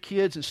beat your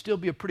kids and still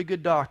be a pretty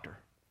good doctor.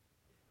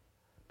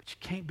 But you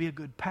can't be a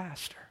good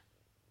pastor.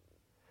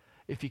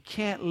 If you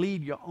can't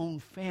lead your own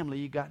family,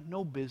 you got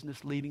no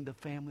business leading the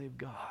family of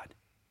God.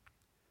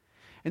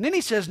 And then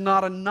he says,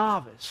 not a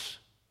novice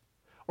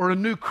or a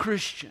new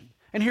Christian.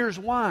 And here's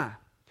why.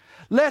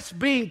 Lest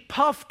being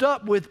puffed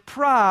up with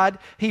pride,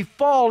 he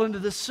fall into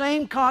the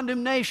same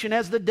condemnation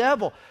as the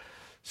devil.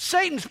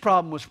 Satan's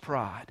problem was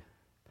pride.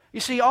 You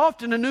see,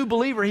 often a new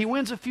believer, he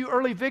wins a few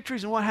early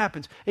victories, and what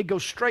happens? It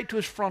goes straight to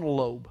his frontal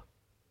lobe.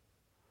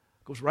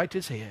 It goes right to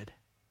his head.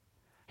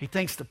 He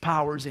thinks the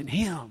power's in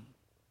him.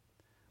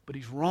 But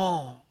he's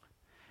wrong.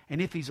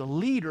 And if he's a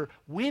leader,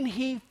 when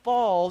he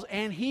falls,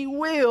 and he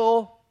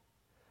will,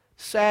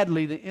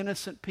 sadly, the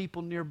innocent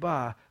people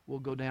nearby will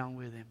go down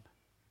with him.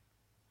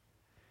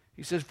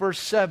 He says, verse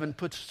 7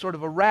 puts sort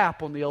of a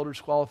wrap on the elder's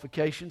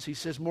qualifications. He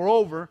says,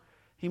 moreover,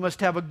 he must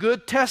have a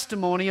good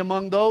testimony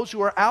among those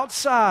who are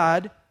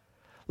outside,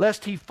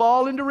 lest he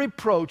fall into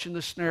reproach in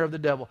the snare of the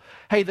devil.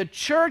 Hey, the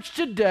church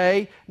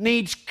today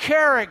needs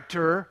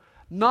character,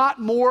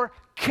 not more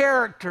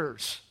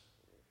characters.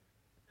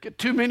 Get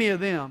too many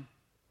of them.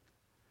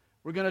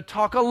 We're going to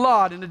talk a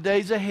lot in the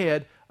days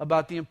ahead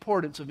about the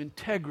importance of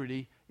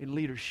integrity in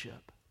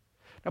leadership.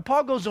 Now,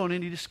 Paul goes on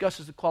and he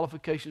discusses the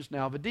qualifications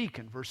now of a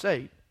deacon. Verse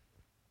 8.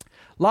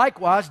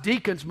 Likewise,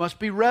 deacons must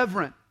be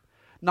reverent,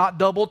 not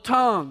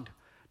double-tongued,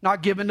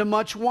 not given to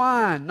much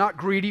wine, not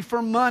greedy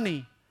for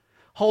money,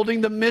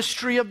 holding the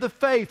mystery of the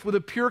faith with a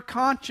pure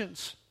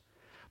conscience.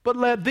 But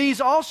let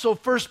these also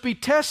first be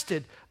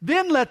tested,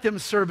 then let them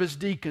serve as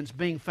deacons,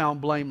 being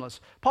found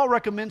blameless. Paul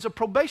recommends a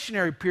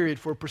probationary period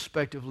for a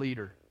prospective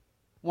leader.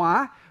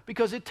 Why?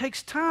 Because it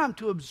takes time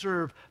to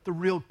observe the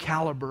real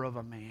caliber of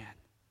a man.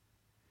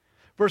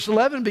 Verse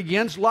 11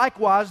 begins,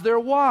 likewise their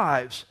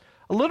wives.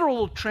 A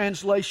literal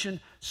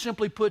translation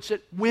simply puts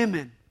it,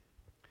 women.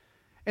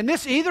 And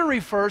this either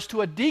refers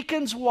to a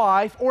deacon's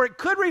wife, or it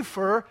could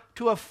refer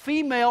to a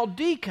female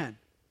deacon.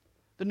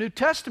 The New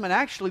Testament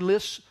actually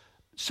lists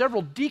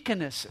several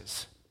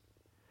deaconesses.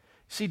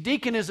 See,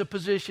 deacon is a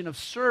position of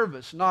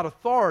service, not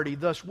authority.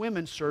 Thus,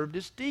 women served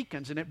as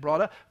deacons, and it brought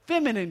a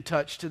feminine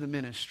touch to the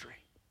ministry.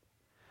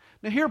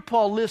 Now, here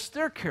Paul lists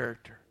their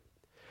character.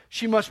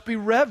 She must be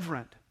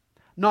reverent,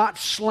 not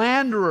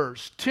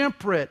slanderers,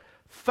 temperate,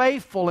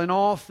 faithful in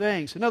all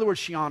things. In other words,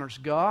 she honors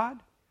God,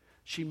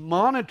 she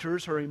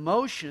monitors her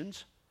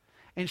emotions,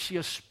 and she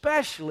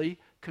especially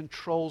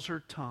controls her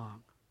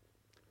tongue.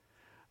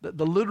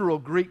 The literal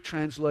Greek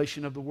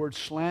translation of the word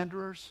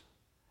slanderers,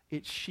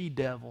 it's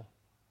she-devil.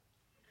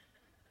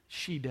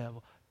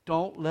 She-devil.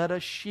 Don't let a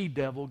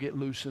she-devil get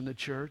loose in the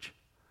church.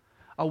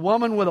 A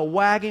woman with a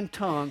wagging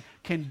tongue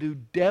can do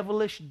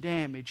devilish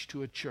damage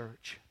to a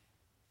church.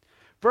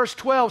 Verse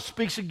 12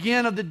 speaks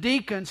again of the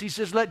deacons. He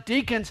says, let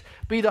deacons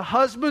be the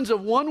husbands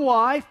of one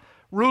wife,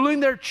 ruling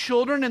their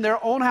children in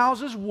their own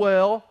houses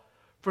well.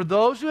 For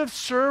those who have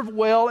served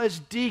well as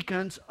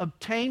deacons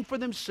obtain for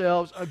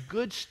themselves a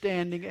good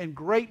standing and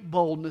great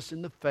boldness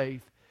in the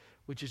faith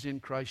which is in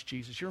Christ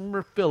Jesus. You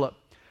remember Philip,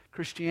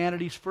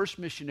 Christianity's first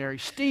missionary.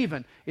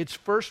 Stephen, its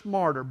first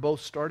martyr,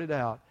 both started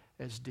out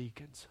as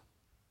deacons.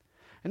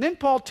 And then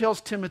Paul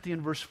tells Timothy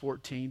in verse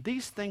 14,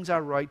 "These things I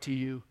write to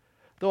you,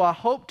 though I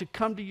hope to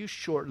come to you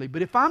shortly.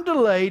 But if I'm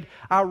delayed,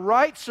 I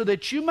write so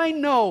that you may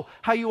know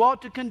how you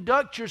ought to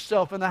conduct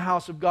yourself in the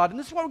house of God." And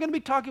this is what we're going to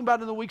be talking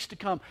about in the weeks to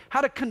come. How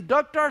to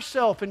conduct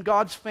ourselves in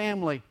God's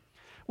family,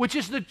 which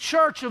is the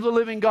church of the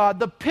living God,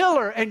 the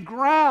pillar and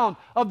ground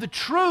of the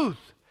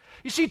truth.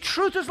 You see,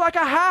 truth is like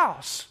a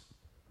house.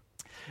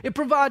 It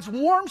provides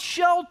warm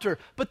shelter,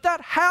 but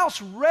that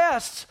house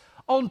rests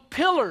on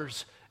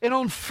pillars and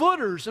on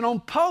footers and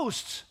on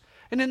posts.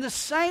 And in the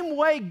same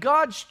way,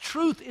 God's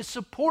truth is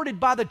supported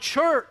by the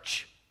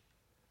church.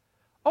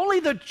 Only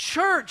the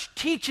church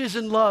teaches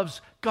and loves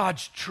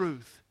God's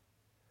truth.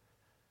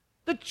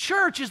 The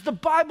church is the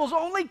Bible's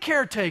only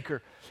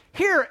caretaker.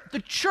 Here,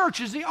 the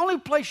church is the only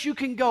place you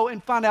can go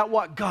and find out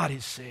what God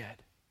has said.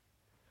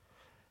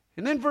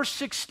 And then verse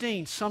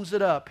 16 sums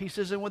it up. He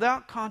says, "And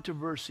without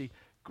controversy,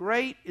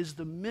 great is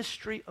the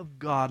mystery of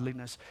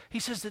godliness." He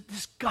says that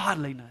this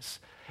godliness,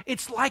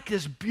 it's like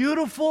this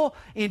beautiful,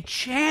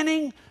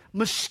 enchanting,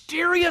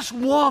 mysterious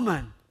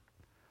woman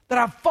that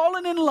I've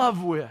fallen in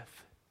love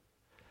with.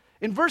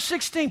 In verse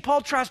 16,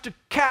 Paul tries to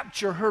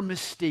capture her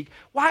mystique.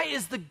 Why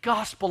is the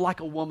gospel like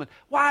a woman?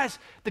 Why is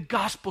the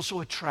gospel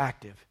so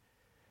attractive?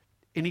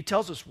 And he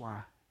tells us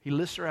why. He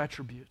lists her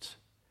attributes.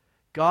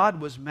 God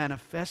was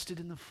manifested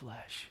in the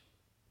flesh.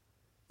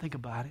 Think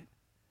about it.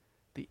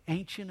 The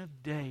Ancient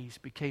of Days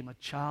became a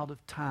child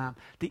of time.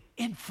 The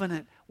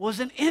infinite was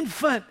an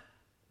infant.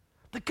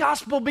 The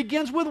gospel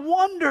begins with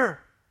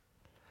wonder.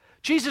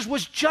 Jesus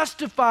was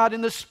justified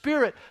in the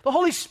Spirit. The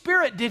Holy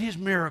Spirit did His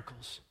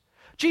miracles.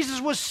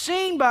 Jesus was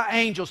seen by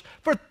angels.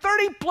 For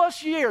 30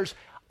 plus years,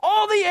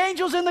 all the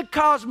angels in the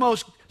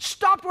cosmos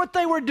stopped what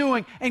they were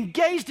doing and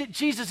gazed at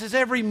Jesus'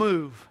 every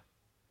move.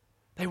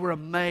 They were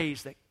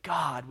amazed that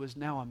God was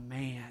now a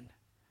man.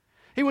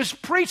 He was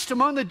preached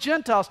among the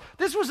Gentiles.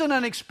 This was an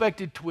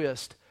unexpected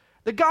twist.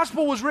 The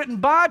gospel was written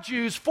by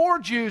Jews, for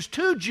Jews,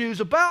 to Jews,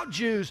 about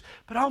Jews,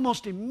 but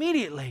almost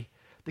immediately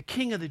the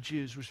King of the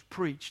Jews was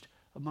preached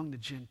among the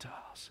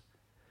Gentiles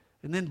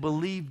and then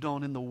believed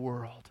on in the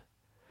world.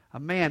 A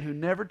man who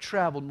never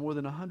traveled more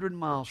than 100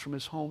 miles from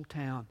his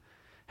hometown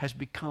has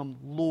become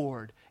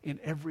Lord in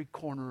every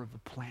corner of the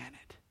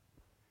planet.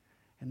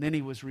 And then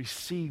he was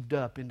received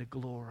up into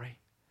glory.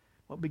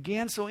 What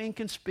began so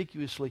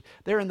inconspicuously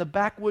there in the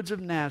backwoods of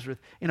Nazareth,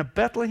 in a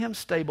Bethlehem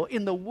stable,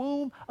 in the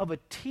womb of a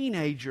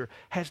teenager,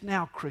 has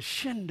now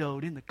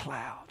crescendoed in the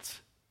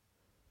clouds.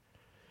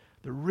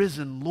 The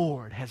risen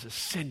Lord has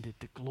ascended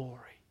to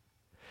glory.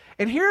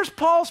 And here's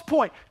Paul's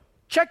point.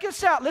 Check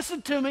this out.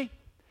 Listen to me.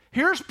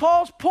 Here's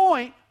Paul's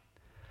point.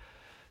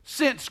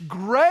 Since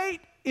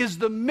great is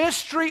the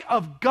mystery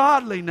of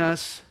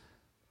godliness,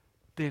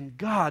 then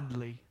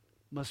godly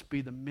must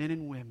be the men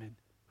and women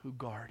who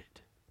guard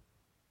it.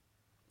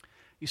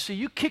 You see,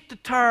 you kick the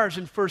tires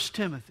in 1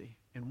 Timothy,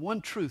 and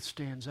one truth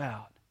stands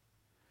out.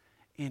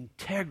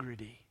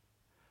 Integrity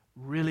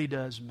really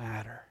does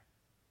matter.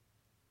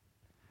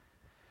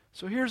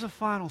 So here's a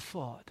final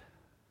thought.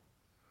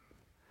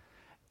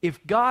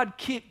 If God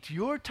kicked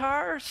your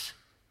tires,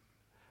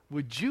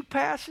 would you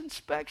pass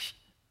inspection?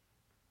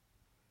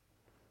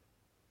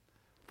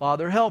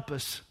 Father, help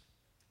us.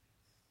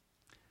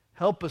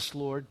 Help us,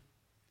 Lord,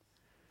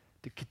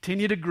 to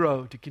continue to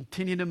grow, to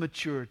continue to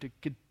mature, to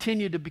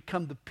continue to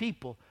become the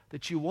people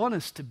that you want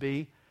us to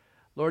be.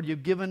 Lord,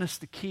 you've given us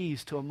the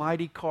keys to a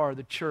mighty car,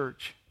 the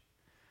church.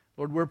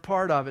 Lord, we're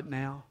part of it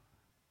now.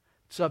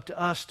 It's up to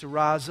us to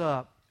rise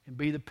up and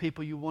be the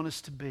people you want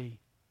us to be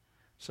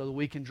so that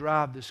we can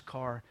drive this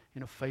car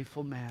in a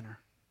faithful manner.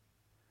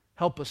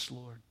 Help us,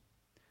 Lord.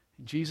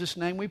 In Jesus'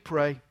 name we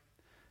pray.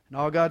 And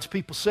all God's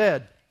people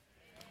said,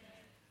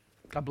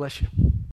 God bless you.